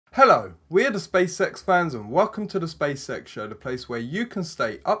Hello, we're the SpaceX fans and welcome to the SpaceX Show, the place where you can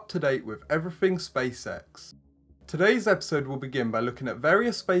stay up to date with everything SpaceX. Today's episode will begin by looking at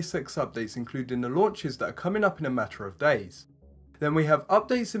various SpaceX updates, including the launches that are coming up in a matter of days. Then we have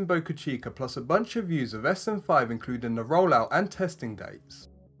updates in Boca Chica plus a bunch of views of SN5, including the rollout and testing dates.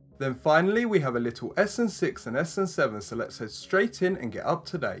 Then finally we have a little SN6 and SN7, so let's head straight in and get up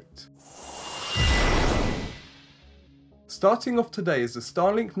to date. Starting off today is the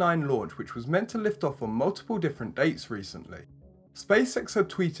Starlink 9 launch, which was meant to lift off on multiple different dates recently. SpaceX had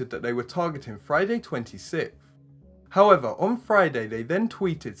tweeted that they were targeting Friday 26th. However, on Friday they then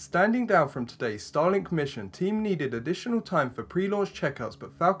tweeted, standing down from today's Starlink mission, team needed additional time for pre-launch checkouts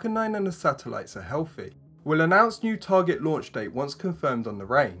but Falcon 9 and the satellites are healthy. Will announce new target launch date once confirmed on the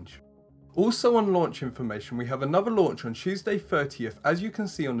range. Also on launch information, we have another launch on Tuesday 30th, as you can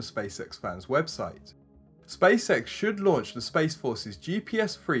see on the SpaceXFans website. SpaceX should launch the Space Force's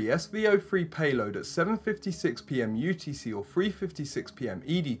GPS-free SVO3 payload at 7:56 PM UTC or 3:56 PM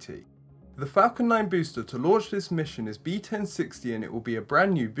EDT. The Falcon 9 booster to launch this mission is B1060 and it will be a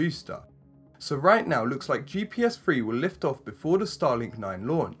brand new booster. So right now looks like GPS-free will lift off before the Starlink 9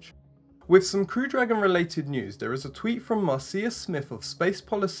 launch. With some Crew Dragon related news, there is a tweet from Marcia Smith of Space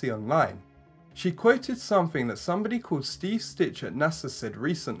Policy Online. She quoted something that somebody called Steve Stitch at NASA said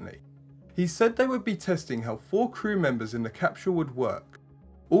recently. He said they would be testing how 4 crew members in the capsule would work.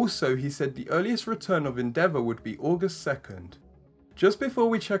 Also, he said the earliest return of Endeavour would be August 2nd. Just before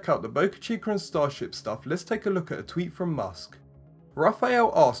we check out the Boca Chica and Starship stuff, let's take a look at a tweet from Musk.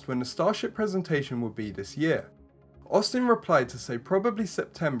 Raphael asked when the Starship presentation would be this year. Austin replied to say probably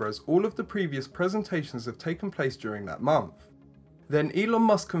September, as all of the previous presentations have taken place during that month. Then Elon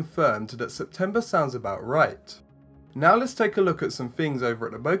Musk confirmed that September sounds about right. Now let's take a look at some things over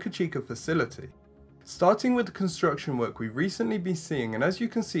at the Boca Chica facility. Starting with the construction work we've recently been seeing, and as you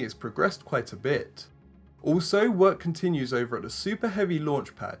can see it's progressed quite a bit. Also, work continues over at the super heavy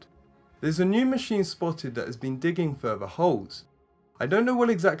launch pad. There's a new machine spotted that has been digging further holes. I don't know what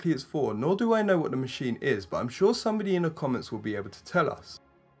exactly it's for, nor do I know what the machine is, but I'm sure somebody in the comments will be able to tell us.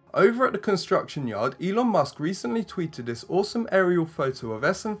 Over at the construction yard, Elon Musk recently tweeted this awesome aerial photo of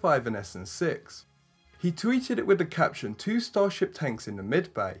SN5 and SN6. He tweeted it with the caption, 2 Starship tanks in the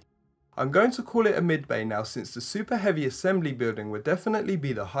mid-bay. I'm going to call it a mid-bay now, since the super heavy assembly building would definitely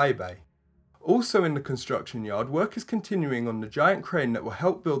be the high bay. Also in the construction yard, work is continuing on the giant crane that will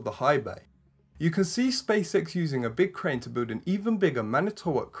help build the high bay. You can see SpaceX using a big crane to build an even bigger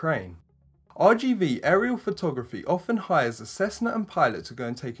Manitowoc crane. RGV Aerial Photography often hires a Cessna and pilot to go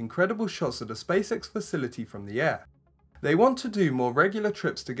and take incredible shots of the SpaceX facility from the air. They want to do more regular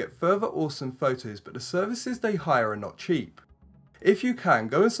trips to get further awesome photos, but the services they hire are not cheap. If you can,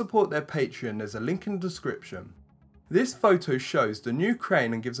 go and support their Patreon, there's a link in the description. This photo shows the new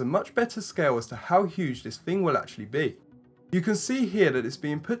crane and gives a much better scale as to how huge this thing will actually be. You can see here that it's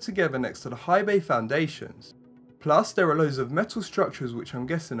being put together next to the high bay foundations. Plus there are loads of metal structures which I'm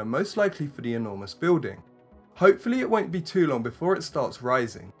guessing are most likely for the enormous building. Hopefully it won't be too long before it starts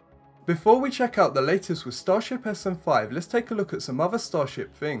rising. Before we check out the latest with Starship SN5, let's take a look at some other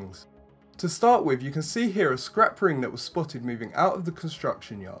Starship things. To start with, you can see here a scrap ring that was spotted moving out of the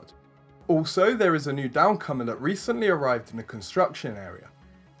construction yard. Also, there is a new downcomer that recently arrived in the construction area.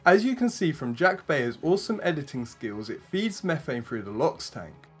 As you can see from Jack Bayer's awesome editing skills, it feeds methane through the LOX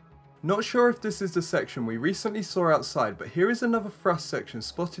tank. Not sure if this is the section we recently saw outside, but here is another thrust section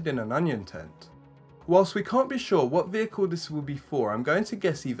spotted in an onion tent. Whilst we can't be sure what vehicle this will be for, I'm going to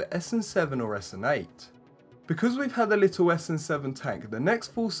guess either SN7 or SN8. Because we've had a little SN7 tank, the next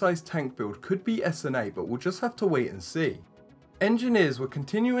full-size tank build could be SN8, but we'll just have to wait and see. Engineers were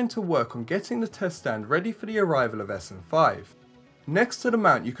continuing to work on getting the test stand ready for the arrival of SN5. Next to the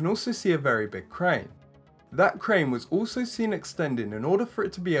mount you can also see a very big crane. That crane was also seen extending in order for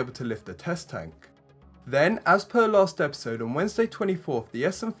it to be able to lift the test tank. Then, as per last episode, on Wednesday 24th, the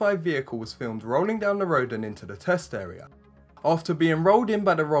SN5 vehicle was filmed rolling down the road and into the test area. After being rolled in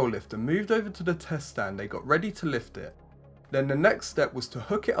by the roll lift and moved over to the test stand, they got ready to lift it. Then the next step was to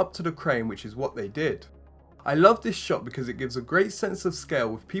hook it up to the crane, which is what they did. I love this shot because it gives a great sense of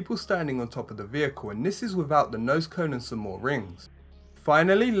scale with people standing on top of the vehicle, and this is without the nose cone and some more rings.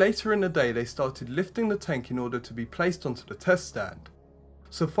 Finally, later in the day they started lifting the tank in order to be placed onto the test stand.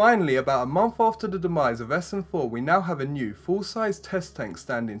 So finally, about a month after the demise of SN4, we now have a new full-size test tank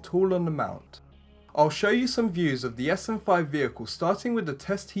standing tall on the mount. I'll show you some views of the SN5 vehicle, starting with the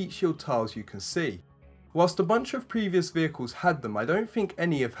test heat shield tiles you can see. Whilst a bunch of previous vehicles had them, I don't think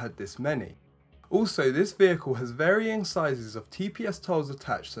any have had this many. Also, this vehicle has varying sizes of TPS tiles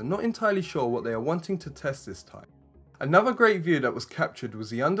attached, so not entirely sure what they are wanting to test this time. Another great view that was captured was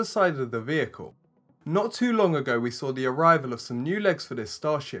the underside of the vehicle. Not too long ago we saw the arrival of some new legs for this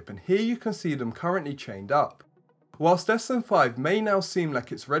Starship, and here you can see them currently chained up. Whilst SN5 may now seem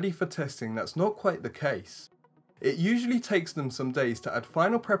like it's ready for testing, that's not quite the case. It usually takes them some days to add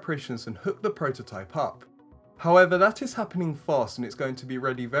final preparations and hook the prototype up. However, that is happening fast and it's going to be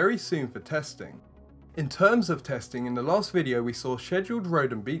ready very soon for testing. In terms of testing, in the last video we saw scheduled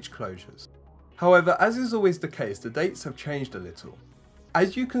road and beach closures. However, as is always the case, the dates have changed a little.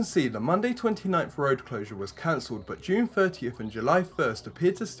 As you can see, the Monday 29th road closure was cancelled, but June 30th and July 1st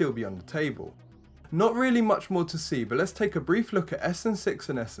appear to still be on the table. Not really much more to see, but let's take a brief look at SN6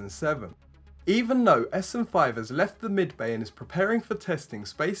 and SN7. Even though SN5 has left the mid-bay and is preparing for testing,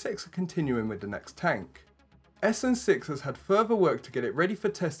 SpaceX are continuing with the next tank. SN6 has had further work to get it ready for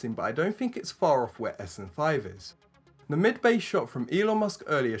testing, but I don't think it's far off where SN5 is. The mid-bay shot from Elon Musk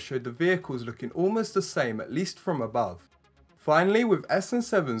earlier showed the vehicles looking almost the same, at least from above. Finally, with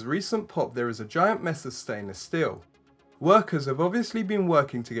SN7's recent pop, there is a giant mess of stainless steel. Workers have obviously been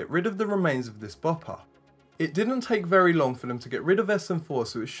working to get rid of the remains of this bopper. It didn't take very long for them to get rid of SN4,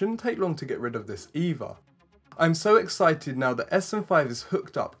 so it shouldn't take long to get rid of this either. I'm so excited now that SN5 is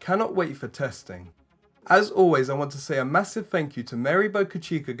hooked up, cannot wait for testing. As always, I want to say a massive thank you to Mary Boca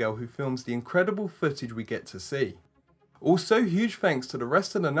Chica girl who films the incredible footage we get to see. Also, huge thanks to the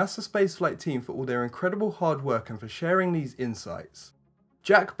rest of the NASA spaceflight team for all their incredible hard work and for sharing these insights.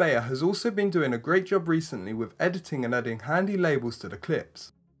 Jack Bayer has also been doing a great job recently with editing and adding handy labels to the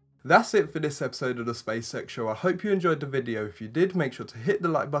clips. That's it for this episode of the SpaceX Show. I hope you enjoyed the video. If you did, make sure to hit the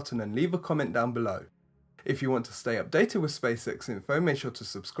like button and leave a comment down below. If you want to stay updated with SpaceX info, make sure to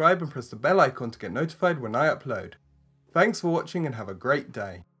subscribe and press the bell icon to get notified when I upload. Thanks for watching and have a great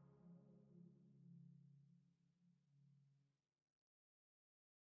day.